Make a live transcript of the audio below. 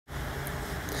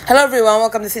Hello everyone,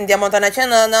 welcome to Cynthia Montana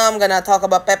channel. Now I'm gonna talk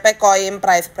about Pepe coin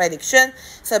price prediction.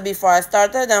 So before I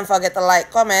start, don't forget to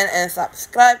like, comment, and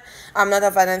subscribe. I'm not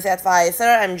a financial advisor.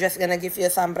 I'm just gonna give you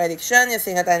some prediction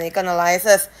using a technical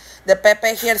analysis. The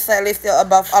Pepe here slightly still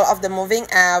above all of the moving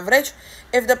average.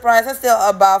 If the price is still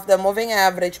above the moving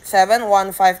average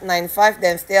 71595,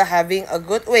 then still having a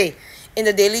good way. In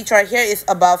the daily chart here is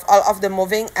above all of the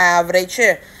moving average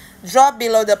here. Drop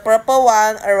below the purple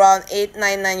one around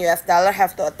 $899 US.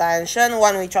 Have to attention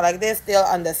one which are like this still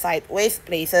on the sideways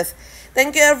places.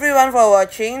 Thank you everyone for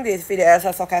watching. This video is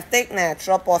a stochastic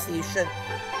natural position.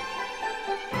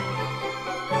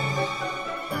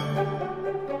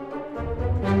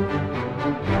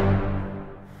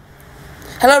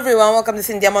 Hello everyone, welcome to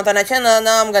Cynthia Montana channel.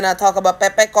 Now I'm gonna talk about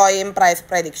Pepe coin price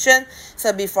prediction.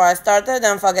 So before I start,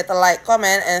 don't forget to like,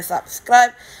 comment, and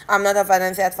subscribe. I'm not a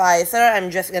financial advisor.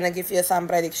 I'm just gonna give you some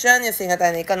prediction using a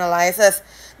technical analysis.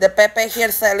 The Pepe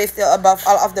here slightly still above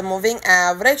all of the moving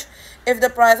average. If the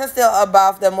price is still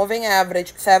above the moving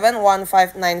average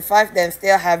 71595, then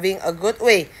still having a good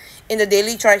way. In the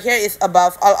daily chart here is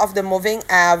above all of the moving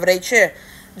average here.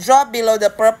 Drop below the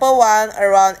purple one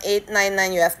around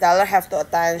 $899 US. Have to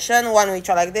attention one which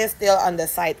are like this still on the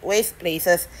sideways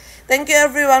places. Thank you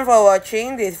everyone for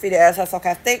watching. This video is a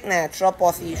stochastic natural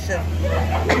position. Hello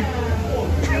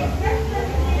everyone,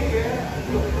 welcome to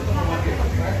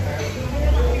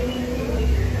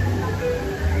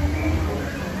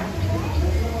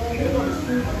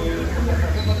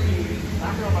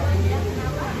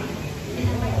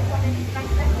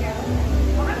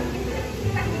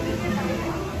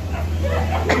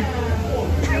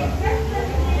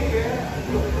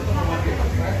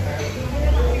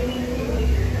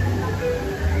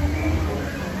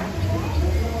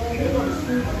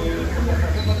Montana channel.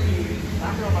 Now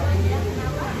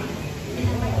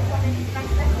I'm gonna talk about Pepe coin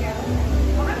price prediction. So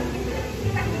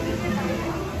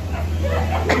before I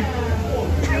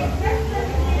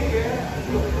start,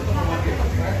 don't forget to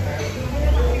like, comment, and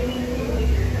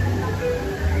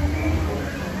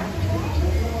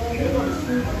subscribe. I'm not a financial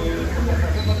advisor. I'm just gonna give you some prediction using a technical analysis. The Pepe here slightly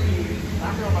still above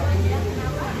all of the moving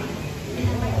average. If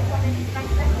the price is still above the moving average 71595, then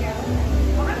still having a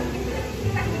good way. In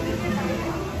the daily chart here is above all of the moving average here. Drop below the purple one around $899 US. Have to attention one which are like this still on the sideways places. Thank you everyone for watching. This video is a stochastic natural position. Hello everyone, welcome to Cynthia Montana channel. Now I'm gonna talk about Pepe coin price prediction. So before I start, don't forget to like, comment, and subscribe. I'm not a financial advisor. I'm just gonna give you some prediction using a technical analysis. The Pepe here slightly still above all of the moving average. If the price is still above the moving average 71595, then still having a good way. In the daily chart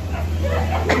here is above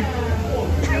all of the moving average here. Drop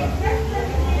below the purple one around $899 US. Have to attention one which are like this still on the sideways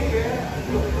places. Thank you everyone for watching. This video is a stochastic natural position. Hello everyone, welcome to Cynthia Montana channel. Now I'm gonna talk about Pepe coin price prediction. So before I start, don't forget to like, comment, and subscribe. I'm not a financial advisor. I'm just gonna give you some prediction using a technical analysis. The Pepe here slightly still above all of the moving average. If the price is still above the moving average 71595, then still having a good way. In the daily chart here is above all of the moving average here.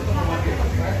 Drop below the purple one around $899 US. Have to attention one which are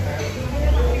like this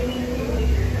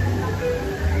still on the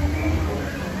sideways places.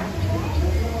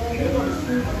 Thank you everyone for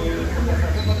watching. This video is a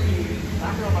stochastic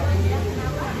natural position.